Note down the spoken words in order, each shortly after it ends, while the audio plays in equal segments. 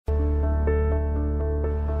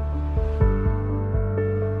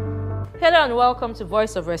Hello and welcome to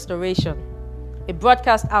Voice of Restoration, a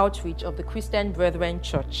broadcast outreach of the Christian Brethren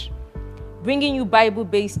Church, bringing you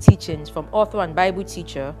Bible-based teachings from author and Bible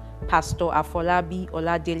teacher, Pastor Afolabi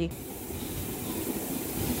Oladele.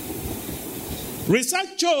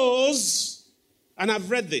 Research shows, and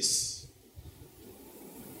I've read this,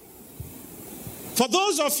 for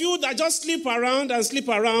those of you that just sleep around,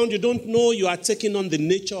 you don't know you are taking on the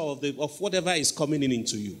nature of whatever is coming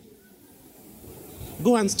into you.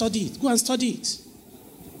 Go and study it.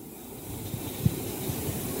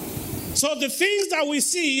 So the things that we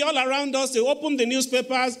see all around us, they open the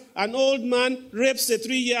newspapers, an old man rapes a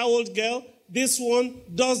 3-year-old girl, this one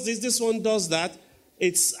does this one does that.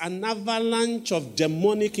 It's an avalanche of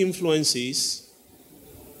demonic influences.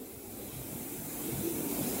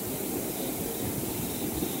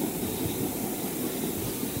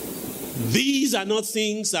 These are not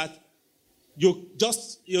things that you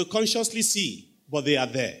consciously see, but they are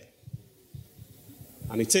there.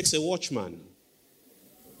 And it takes a watchman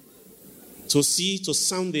to see, to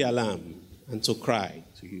sound the alarm, and to cry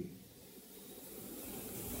to you.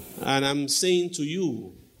 And I'm saying to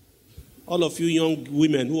you, all of you young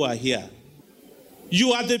women who are here,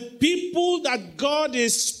 you are the people that God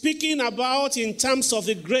is speaking about in terms of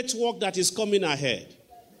the great work that is coming ahead.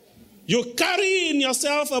 You carry in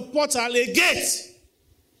yourself a portal, a gate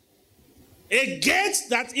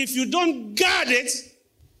that if you don't guard it,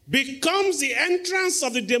 becomes the entrance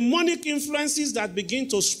of the demonic influences that begin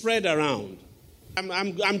to spread around.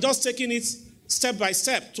 I'm just taking it step by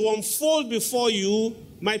step to unfold before you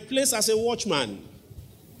my place as a watchman,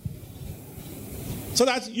 so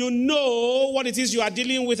that you know what it is you are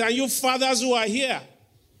dealing with, and you fathers who are here.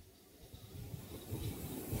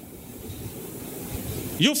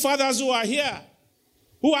 You fathers who are here,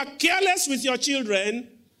 who are careless with your children,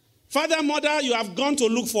 father, mother, you have gone to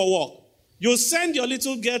look for work. You send your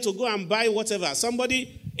little girl to go and buy whatever.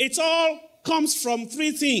 It all comes from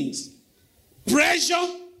 3 things: pressure,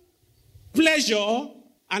 pleasure,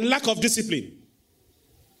 and lack of discipline.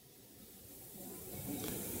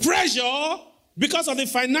 Pressure because of the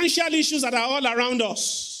financial issues that are all around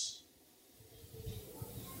us.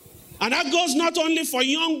 And that goes not only for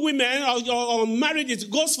young women or married, it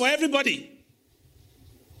goes for everybody.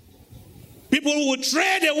 People who would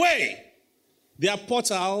trade away their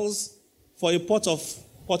portals for a pot of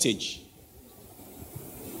pottage.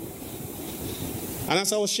 And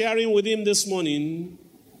as I was sharing with him this morning,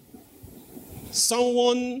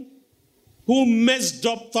 someone who messed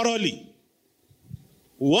up thoroughly.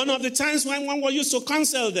 One of the times when one used to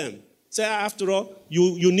counsel them, say, after all,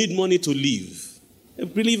 you need money to live. A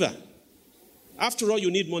believer. After all, you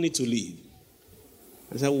need money to live.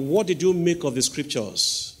 I said, what did you make of the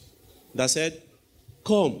scriptures that said,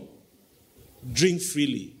 come, drink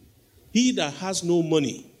freely. He that has no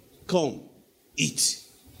money, come, eat.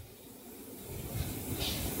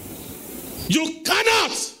 You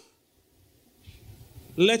cannot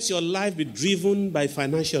let your life be driven by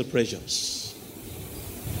financial pressures.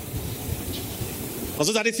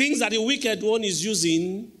 Also, that the things that the wicked one is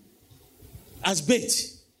using as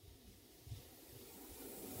bait.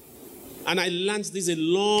 And I learned this a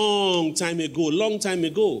long time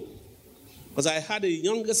ago. Because I had a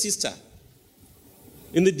younger sister.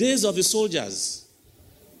 In the days of the soldiers,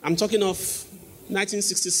 I'm talking of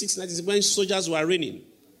 1966, 1966, when soldiers were reigning.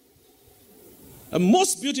 A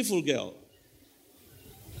most beautiful girl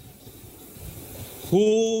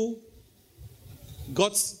who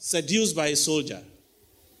got seduced by a soldier.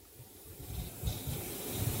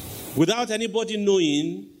 Without anybody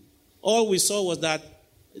knowing, all we saw was that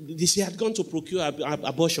she had gone to procure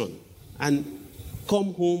abortion and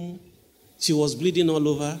come home. She was bleeding all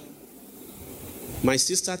over. My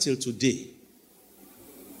sister till today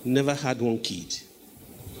never had one kid.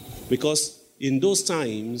 Because in those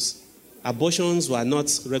times, abortions were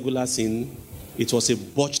not regular sin. It was a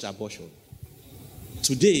botched abortion.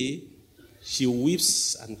 Today, she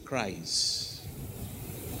weeps and cries.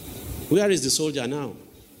 Where is the soldier now?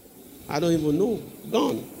 I don't even know.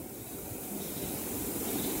 Gone.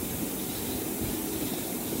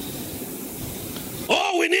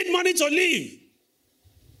 Oh, we need money to live.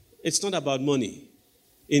 It's not about money.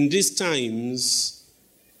 In these times,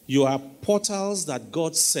 you are portals that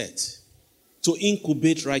God set to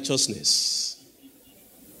incubate righteousness,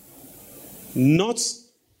 not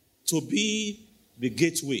to be the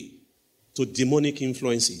gateway to demonic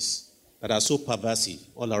influences that are so pervasive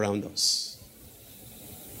all around us.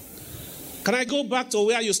 Can I go back to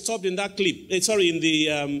where you stopped in that clip? In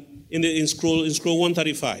scroll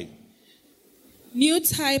 135. New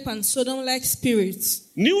type and Sodom-like spirits.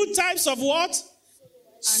 New types of what?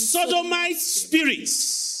 Sodomite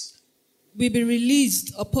spirits. will be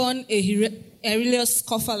released upon a hilarious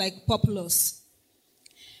scoffer like Populus.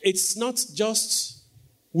 It's not just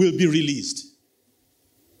will be released.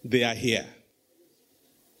 They are here.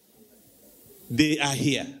 They are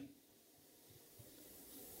here.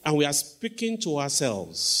 And we are speaking to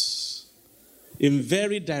ourselves in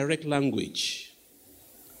very direct language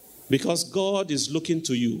because God is looking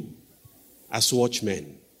to you as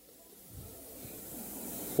watchmen.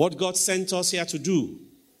 What God sent us here to do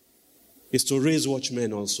is to raise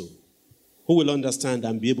watchmen also, who will understand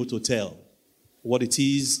and be able to tell what it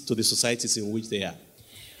is to the societies in which they are.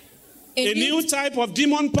 A new type of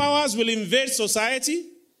demon powers will invade society,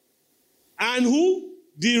 and who?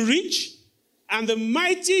 The rich and the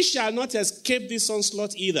mighty shall not escape this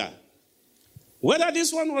onslaught either. Whether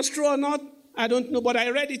this one was true or not, I don't know, but I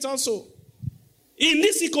read it also. In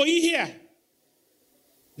this Ikoyi here,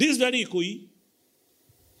 this very Ikoyi,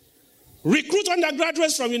 recruit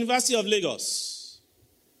undergraduates from University of Lagos,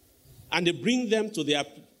 and they bring them to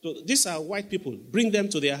these are white people, bring them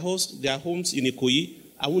to their homes in Ikoyi.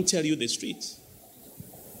 I won't tell you the street.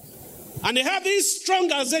 And they have these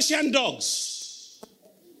strong Alsatian dogs.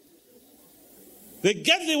 They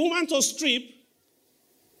get the woman to strip,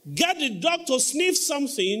 get the dog to sniff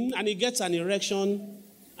something, and he gets an erection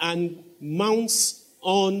and mounts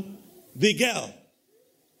on the girl.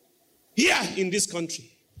 Here in this country.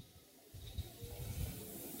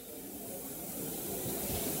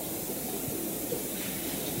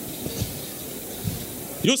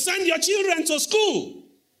 You send your children to school.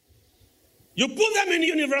 You put them in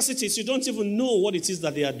universities. You don't even know what it is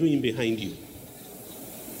that they are doing behind you.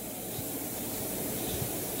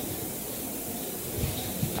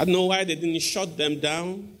 I don't know why they didn't shut them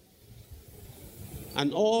down.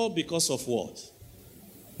 And all because of what?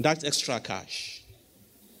 That extra cash.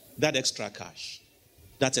 That extra cash.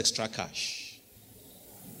 That extra cash.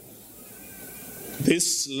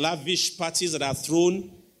 These lavish parties that are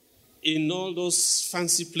thrown in all those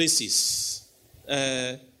fancy places.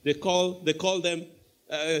 They call them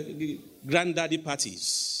granddaddy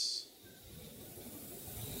parties.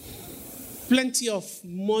 Plenty of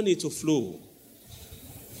money to flow.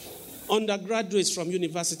 Undergraduates from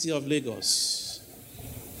University of Lagos.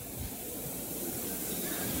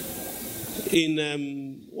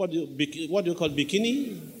 In what do you call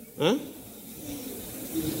bikini? Huh?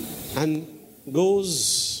 And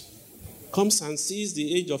comes and sees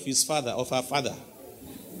the age of her father.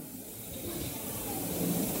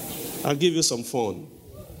 I'll give you some fun.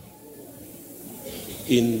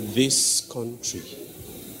 In this country,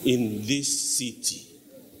 in this city,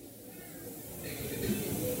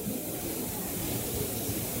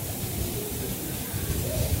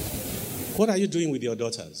 what are you doing with your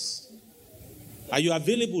daughters? Are you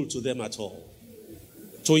available to them at all?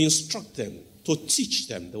 To instruct them, to teach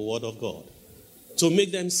them the word of God, to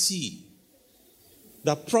make them see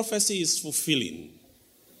that prophecy is fulfilling.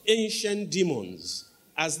 Ancient demons,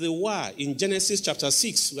 as they were in Genesis chapter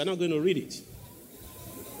 6. We're not going to read it.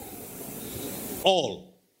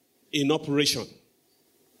 All in operation.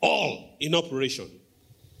 All in operation.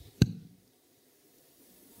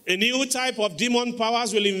 A new type of demon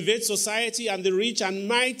powers will invade society, and the rich and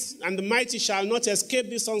the mighty shall not escape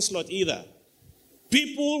this onslaught either.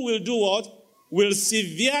 People will do what? Will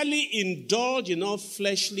severely indulge in all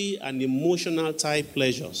fleshly and emotional type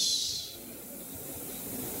pleasures.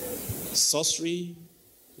 Sorcery,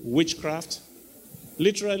 witchcraft,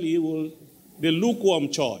 literally the lukewarm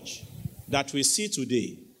church that we see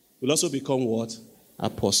today will also become what?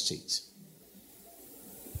 Apostate.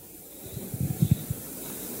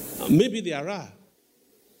 Maybe there are,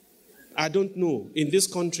 I don't know, in this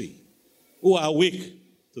country who are awake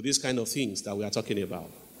to these kind of things that we are talking about.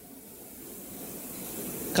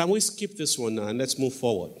 Can we skip this one now and let's move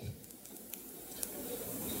forward?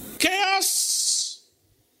 Chaos,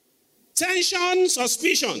 tension,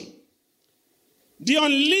 suspicion. The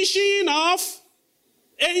unleashing of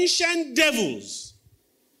ancient devils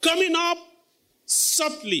coming up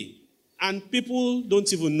subtly, and people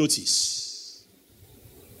don't even notice.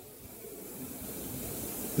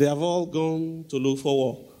 They have all gone to look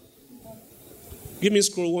for work. Give me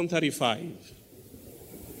scroll 135.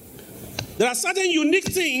 There are certain unique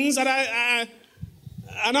things that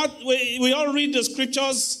are not. We all read the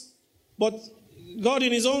scriptures, but God,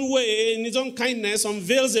 in His own way, in His own kindness,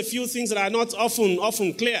 unveils a few things that are not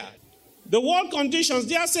often clear. The world conditions,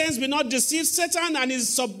 dear saints, be not deceived. Satan and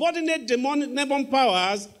his subordinate demon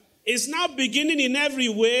powers is now beginning in every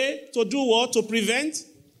way to do what? To prevent,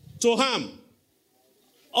 to harm,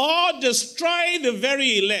 or destroy the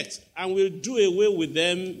very elect, and will do away with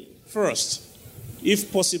them first,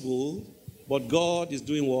 if possible. But God is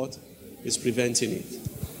doing what? is preventing it.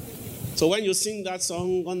 So when you sing that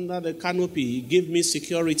song, under the canopy, give me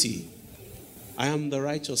security, I am the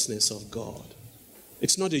righteousness of God.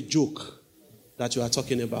 It's not a joke that you are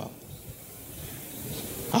talking about.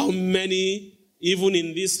 How many, even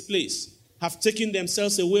in this place, have taken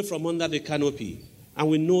themselves away from under the canopy, and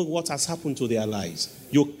we know what has happened to their lives?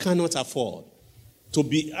 You cannot afford to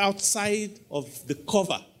be outside of the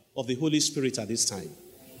cover of the Holy Spirit at this time.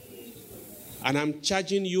 And I'm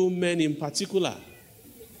charging you men in particular.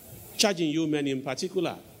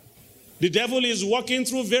 The devil is working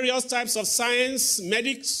through various types of science,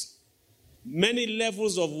 medics, many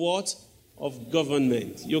levels of what? Of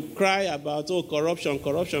government. You cry about, corruption.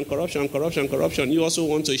 You also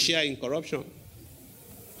want to share in corruption.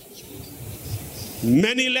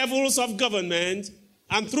 Many levels of government,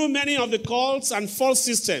 and through many of the cults and false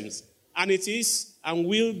systems. And it is and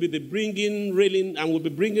will be bringing railing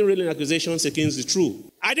accusations against the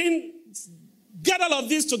truth. I didn't get all of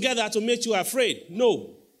this together to make you afraid.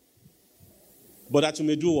 No. But that you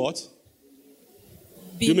may do what?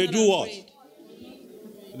 You may do what?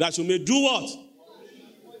 That you may do what?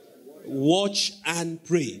 Watch and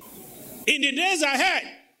pray. In the days ahead,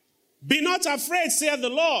 be not afraid, saith the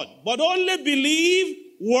Lord, but only believe,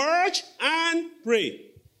 watch, and pray.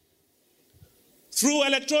 Through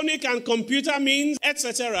electronic and computer means,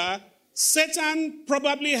 etc., Satan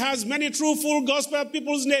probably has many truthful gospel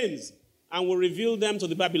people's names and will reveal them to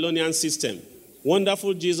the Babylonian system.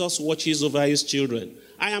 Wonderful Jesus watches over his children.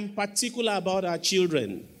 I am particular about our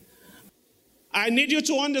children. I need you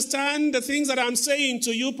to understand the things that I'm saying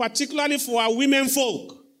to you, particularly for our women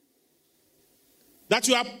folk. That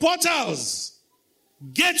you are portals,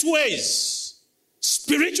 gateways,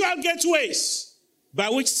 spiritual gateways by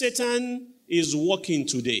which Satan is walking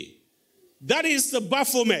today. That is the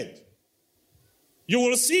Baphomet. You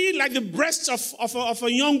will see like the breast of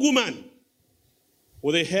a young woman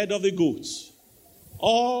with the head of the goat.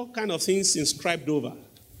 All kind of things inscribed over.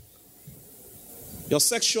 Your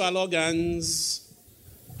sexual organs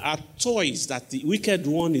are toys that the wicked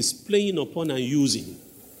one is playing upon and using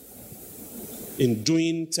in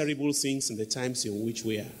doing terrible things in the times in which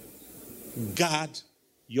we are. Guard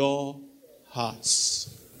your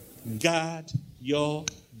hearts. Guard your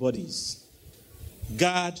bodies.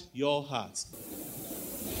 Guard your hearts.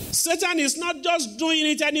 Satan is not just doing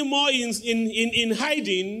it anymore in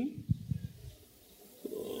hiding.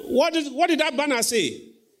 What did that banner say?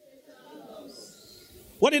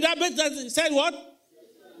 What did that banner say? What?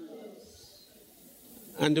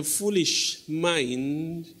 And the foolish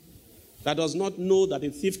mind that does not know that the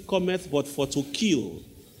thief cometh but for to kill,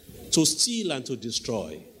 to steal, and to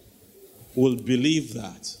destroy, will believe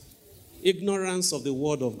that ignorance of the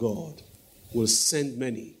word of God will send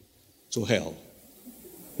many to hell.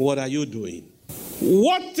 What are you doing?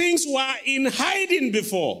 What things were in hiding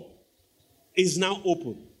before is now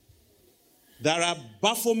open. There are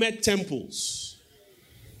Baphomet temples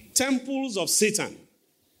of Satan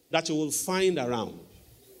that you will find around,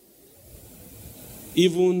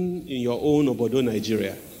 even in your own Obodo,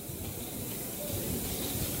 Nigeria.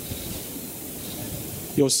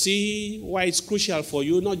 You'll see why it's crucial for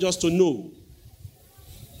you not just to know,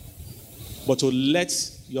 but to let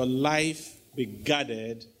your life be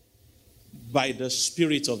guarded by the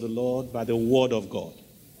Spirit of the Lord, by the Word of God.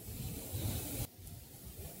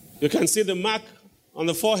 You can see the mark on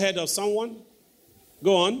the forehead of someone.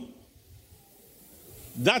 Go on.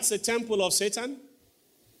 That's a temple of Satan.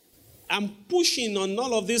 I'm pushing on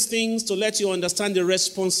all of these things to let you understand the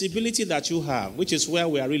responsibility that you have, which is where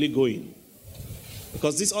we are really going.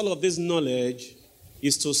 Because all of this knowledge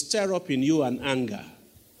is to stir up in you an anger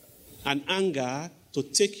to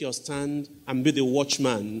take your stand and be the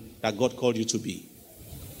watchman that God called you to be.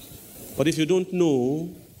 But if you don't know,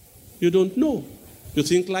 you don't know. You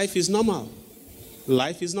think life is normal.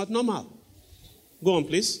 Life is not normal. Go on,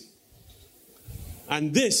 please.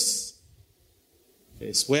 And this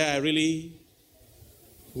is where I really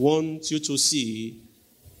want you to see,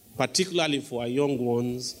 particularly for our young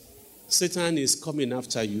ones, Satan is coming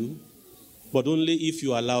after you, but only if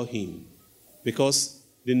you allow him. Because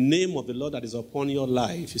the name of the Lord that is upon your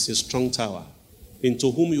life is a strong tower,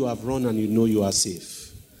 into whom you have run and you know you are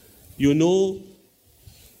safe. You know,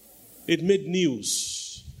 it made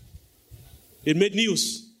news. It made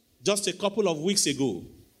news just a couple of weeks ago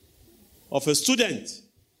of a student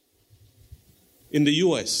in the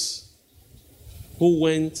U.S. who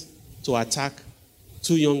went to attack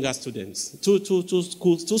two younger students. Two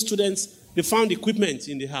students, they found equipment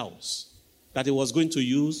in the house that he was going to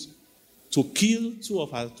use to kill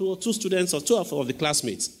two students or two of the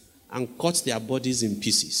classmates and cut their bodies in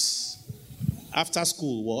pieces. After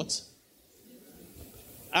school, what?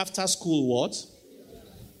 After school what?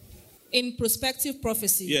 In prospective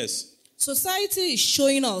prophecy, Yes. society is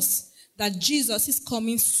showing us that Jesus is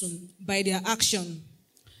coming soon by their action.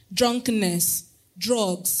 Drunkenness,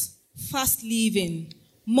 drugs, fast living,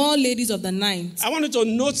 more ladies of the night. I want you to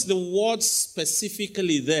note the words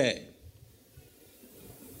specifically there.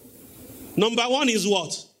 Number one is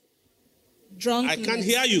what? Drunkenness. I can't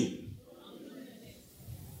hear you.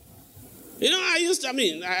 You know,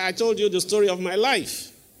 I told you the story of my life.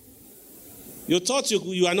 You thought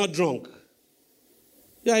you are not drunk.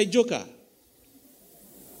 You are a joker.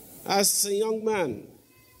 As a young man,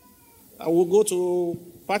 I will go to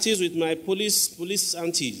parties with my police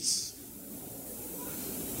aunties.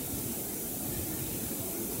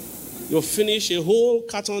 You finish a whole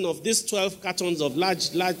carton of these 12 cartons of large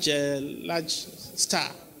Star.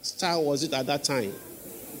 Star was it at that time.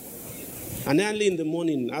 And early in the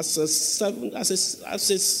morning, as a 16,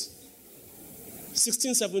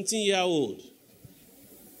 17-year-old,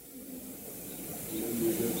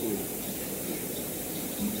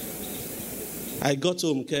 I got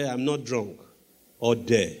home, okay, I'm not drunk or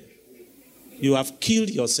there. You have killed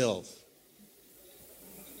yourself.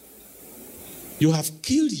 You have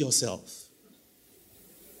killed yourself.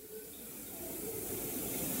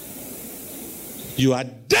 You are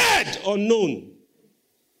dead unknown.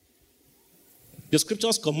 The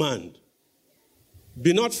scriptures command.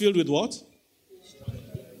 Be not filled with what?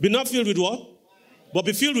 Be not filled with what? But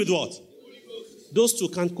be filled with what? Those two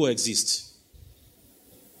can't coexist.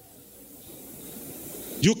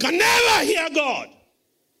 You can never hear God.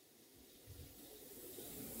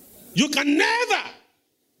 You can never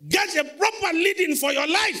get a proper leading for your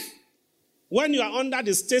life when you are under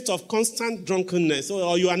the state of constant drunkenness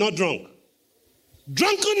or you are not drunk.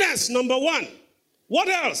 Drunkenness, number one. What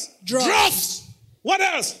else? Drugs. What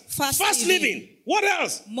else? Fast living. What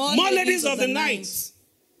else? More ladies of the night.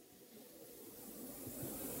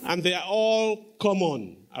 And they are all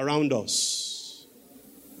common around us.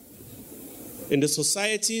 In the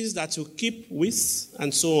societies that you keep with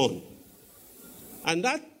and so on. And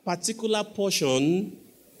that particular portion,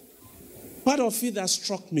 part of it that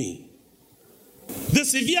struck me. The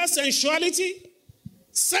severe sensuality,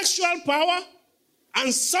 sexual power,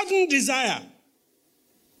 and sudden desire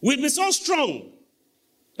will be so strong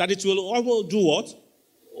that it will almost do what?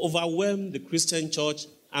 Overwhelm the Christian church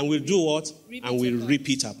and will do what? And will rip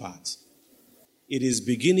it apart. It is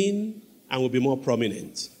beginning and will be more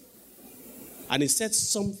prominent. And he said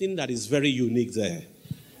something that is very unique there.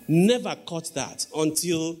 Never caught that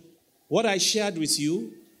until what I shared with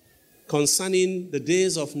you concerning the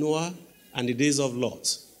days of Noah and the days of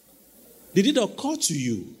Lot. Did it occur to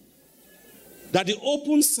you that the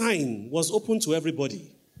open sign was open to everybody?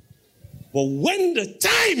 But when the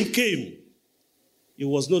time came, it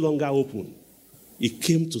was no longer open. It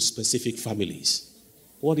came to specific families.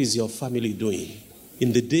 What is your family doing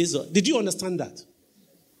in the days of... Did you understand that?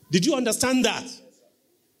 Did you understand that?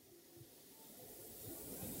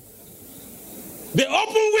 The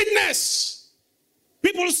open witness.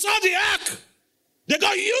 People saw the ark. They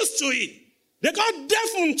got used to it. They got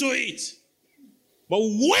deafened to it. But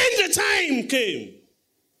when the time came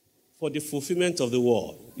for the fulfillment of the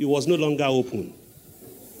word, it was no longer open.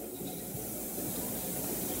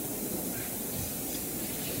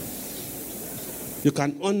 You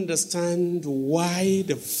can understand why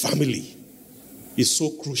the family is so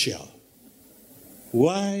crucial.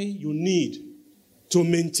 Why you need to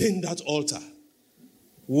maintain that altar.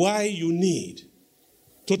 Why you need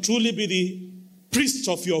to truly be the priest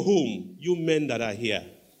of your home, you men that are here.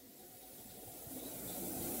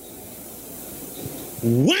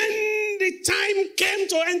 When the time came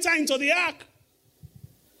to enter into the ark,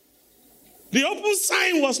 the open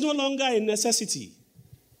sign was no longer a necessity.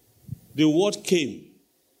 The word came.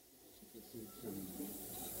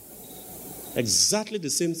 Exactly the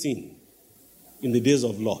same thing in the days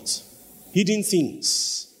of Lot. Hidden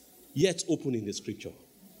things, yet open in the scripture.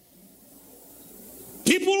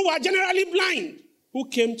 People were generally blind who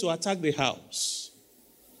came to attack the house.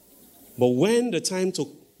 But when the time to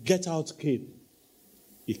get out came,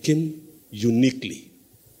 it came uniquely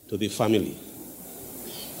to the family.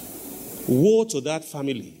 Woe to that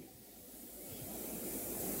family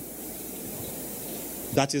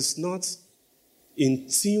that is not in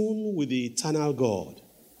tune with the eternal God.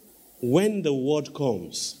 When the word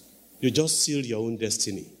comes, you just seal your own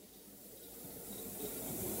destiny.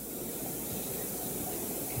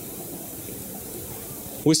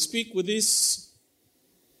 We speak with this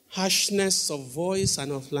harshness of voice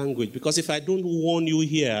and of language, because if I don't warn you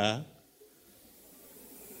here,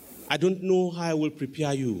 I don't know how I will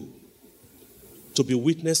prepare you to be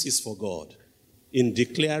witnesses for God. in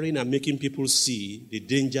declaring and making people see the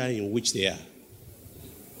danger in which they are.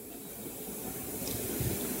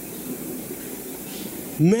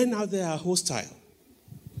 Men out there are hostile.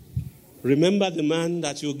 Remember the man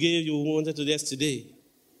that you wanted to yesterday.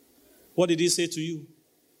 What did he say to you?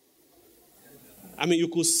 I mean, you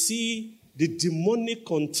could see the demonic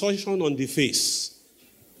contortion on the face.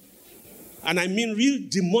 And I mean real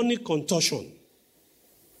demonic contortion.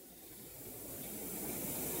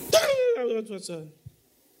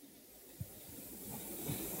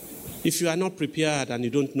 If you are not prepared and you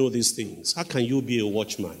don't know these things, how can you be a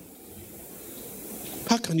watchman?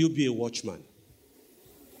 How can you be a watchman?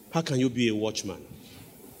 How can you be a watchman?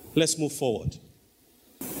 Let's move forward.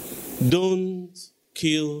 Don't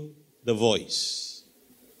kill the voice.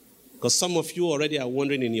 Because some of you already are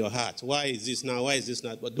wondering in your heart, why is this now? Why is this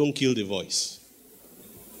not? But don't kill the voice.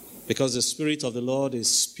 Because the Spirit of the Lord is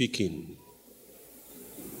speaking,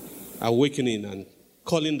 awakening and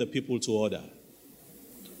calling the people to order,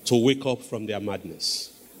 to wake up from their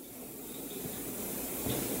madness.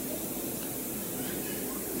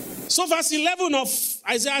 So verse 11 of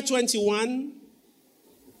Isaiah 21.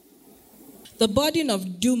 The burden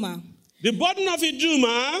of Duma. The burden of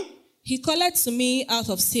Iduma. He called to me out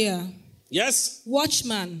of Seir. Yes.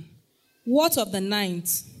 Watchman, what of the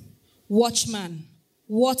night? Watchman,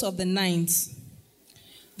 what of the night?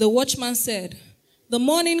 The watchman said, the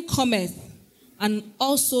morning cometh, and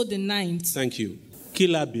also the night. Thank you.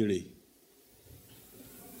 Kilabiri.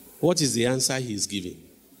 What is the answer he is giving?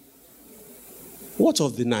 What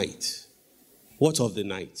of the night? What of the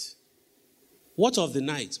night? What of the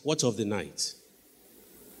night? What of the night?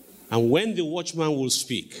 And when the watchman will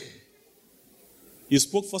speak, he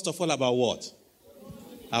spoke first of all about what?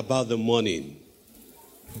 About the morning.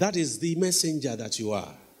 That is the messenger that you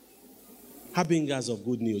are. Harbingers of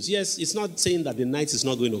good news. Yes, it's not saying that the night is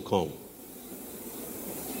not going to come.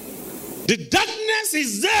 The darkness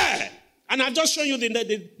is there. And I've just shown you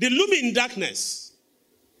the looming darkness.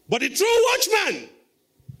 But the true watchman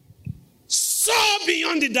saw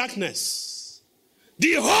beyond the darkness.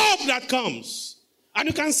 The hope that comes. And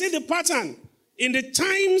you can see the pattern in the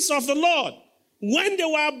times of the Lord. When they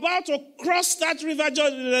were about to cross that river,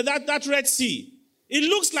 that Red Sea, it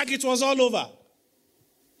looks like it was all over.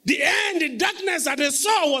 The end, the darkness that they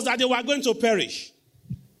saw was that they were going to perish.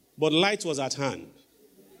 But light was at hand.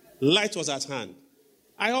 Light was at hand.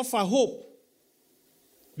 I offer hope.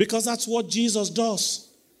 Because that's what Jesus does.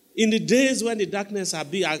 In the days when the darkness are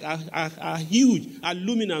huge, are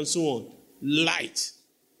looming and so on, light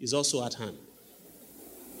is also at hand.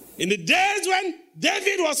 In the days when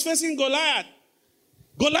David was facing Goliath,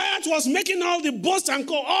 Goliath was making all the boasts and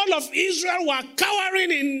all of Israel were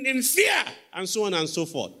cowering in fear and so on and so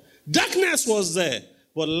forth. Darkness was there,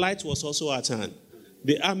 but light was also at hand.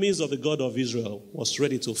 The armies of the God of Israel was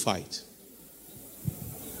ready to fight.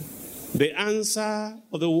 The answer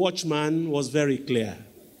of the watchman was very clear.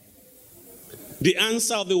 The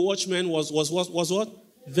answer of the watchman was what?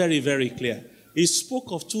 Very, very clear. He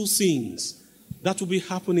spoke of two things that will be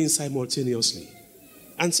happening simultaneously.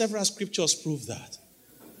 And several scriptures prove that.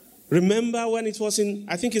 Remember when it was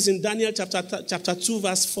I think it's in Daniel chapter 2,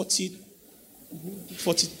 verse 42.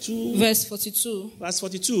 Verse 42. Verse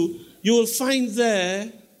 42. You will find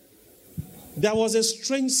there was a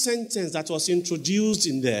strange sentence that was introduced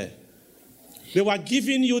in there. They were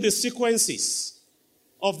giving you the sequences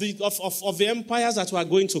of the empires that were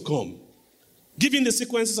going to come. Giving the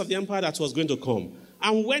sequences of the empire that was going to come.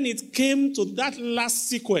 And when it came to that last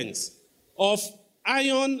sequence of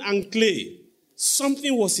iron and clay,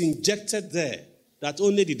 something was injected there that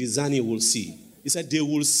only the discerning will see. He said they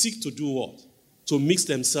will seek to do what? To mix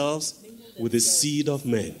themselves with the seed of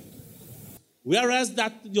men. Whereas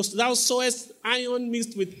thou sawest iron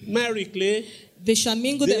mixed with miry clay, they shall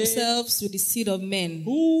mingle themselves with the seed of men.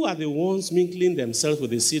 Who are the ones mingling themselves with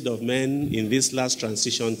the seed of men in this last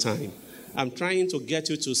transition time? I'm trying to get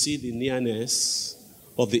you to see the nearness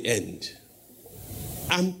of the end.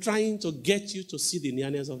 I'm trying to get you to see the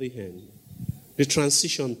nearness of the end. The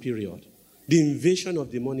transition period. The invasion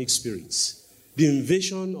of demonic spirits. The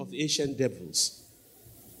invasion of the ancient devils.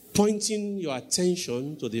 Pointing your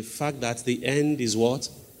attention to the fact that the end is what?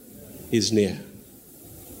 Is near.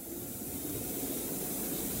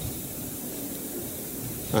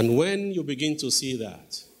 And when you begin to see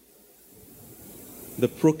that, the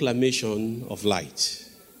proclamation of light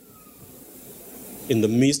in the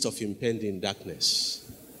midst of impending darkness,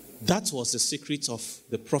 that was the secret of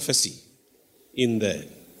the prophecy in there.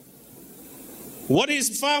 What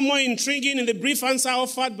is far more intriguing in the brief answer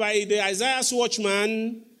offered by the Isaiah's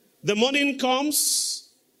watchman, the morning comes,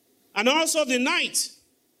 and also the night.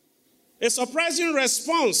 A surprising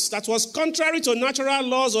response that was contrary to natural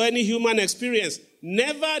laws or any human experience.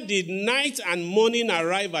 Never did night and morning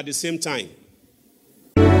arrive at the same time.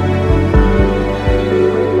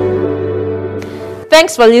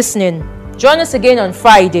 Thanks for listening. Join us again on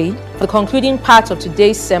Friday for the concluding part of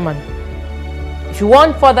today's sermon. If you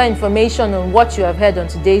want further information on what you have heard on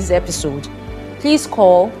today's episode, please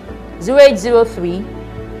call 0803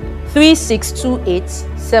 3628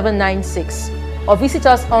 796 or visit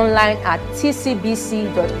us online at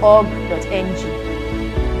tcbc.org.ng.